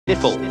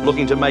Sniffle,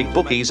 looking to make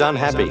bookies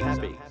unhappy.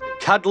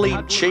 Cuddly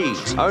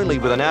Cheese, only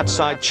with an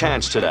outside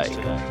chance today.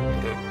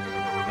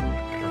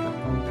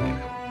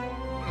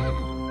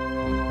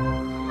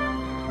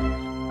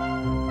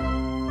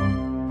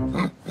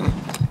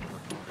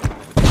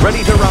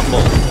 Ready to rumble.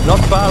 Not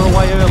far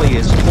away early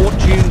is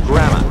Fortune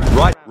Grammar.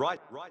 Right.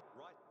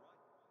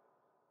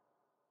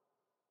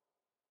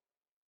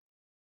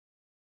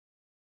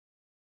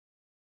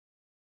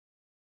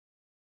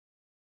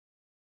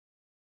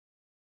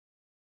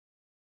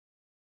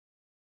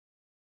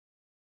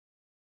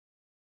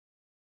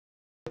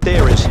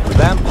 There is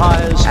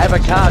Vampires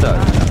Avocado.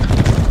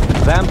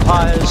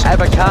 Vampires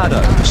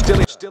Avocado.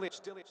 Still.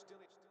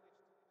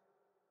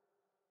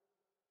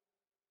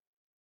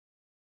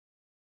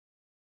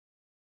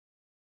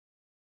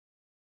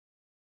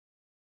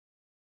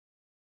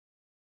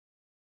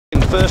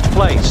 In first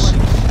place,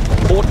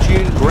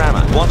 Fortune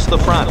Grammar wants the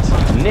front.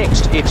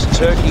 Next, it's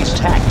Turkey's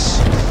Tax,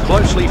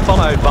 closely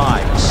followed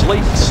by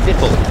Sleep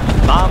Sniffle,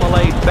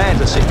 Marmalade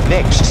Fantasy.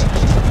 Next,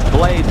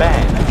 Blade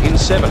Band in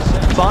seventh.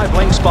 5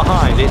 lengths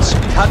behind, it's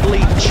Cuddly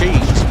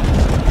Cheese.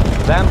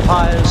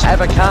 Vampires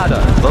Avocado,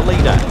 the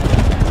leader.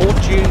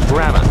 Fortune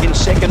Grammar in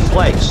second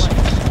place.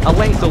 A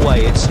length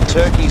away, it's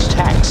Turkey's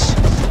Tax.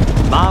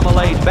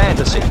 Marmalade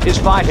Fantasy is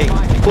fighting,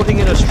 putting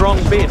in a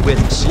strong bid with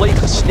Sleep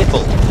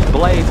Sniffle.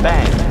 Blade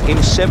Band in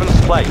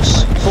 7th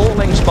place. 4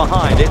 lengths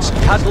behind, it's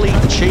Cuddly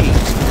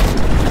Cheese.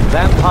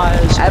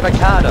 Vampires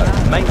Avocado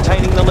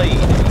maintaining the lead.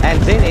 And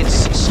then it's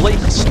Sleep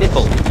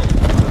Sniffle.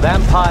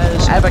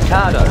 Vampires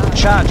Avocado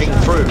charging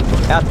through.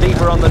 Out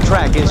deeper on the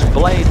track is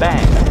Blade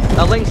Band.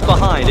 A length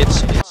behind,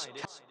 it's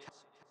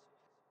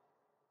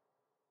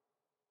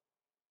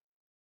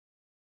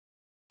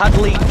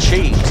Cuddly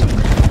Cheese.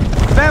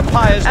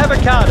 Vampires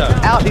Avocado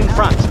out in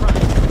front.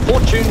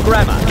 Fortune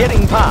Grammar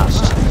getting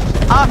past.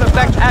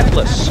 Artifact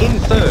Atlas in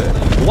third.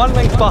 1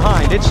 length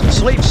behind, it's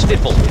Sleep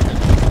Sniffle.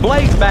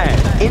 Blade Band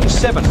in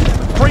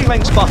 7th. 3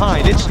 lengths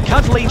behind, it's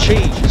Cuddly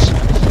Cheese.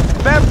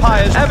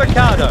 Vampires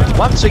Avocado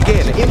once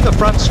again in the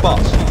front spot.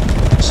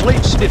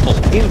 Sleep Sniffle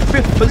in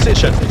 5th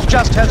position.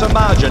 Just has a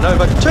margin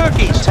over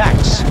Turkey's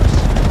Tax.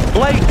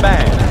 Blade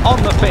Band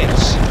on the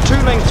fence. 2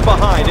 lengths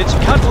behind, it's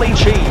Cuddly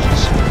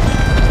Cheese.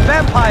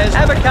 Vampires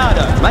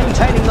Avocado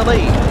maintaining the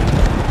lead.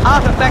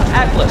 Artifact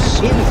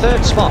Atlas in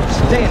 3rd spot.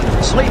 Then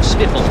Sleep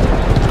Sniffle.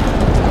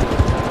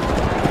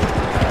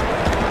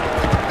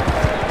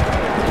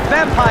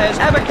 Vampires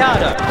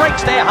Avocado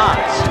breaks their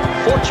hearts.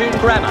 Fortune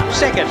Grammar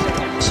second.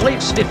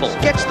 Sleep Sniffle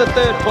gets the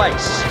 3rd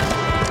place.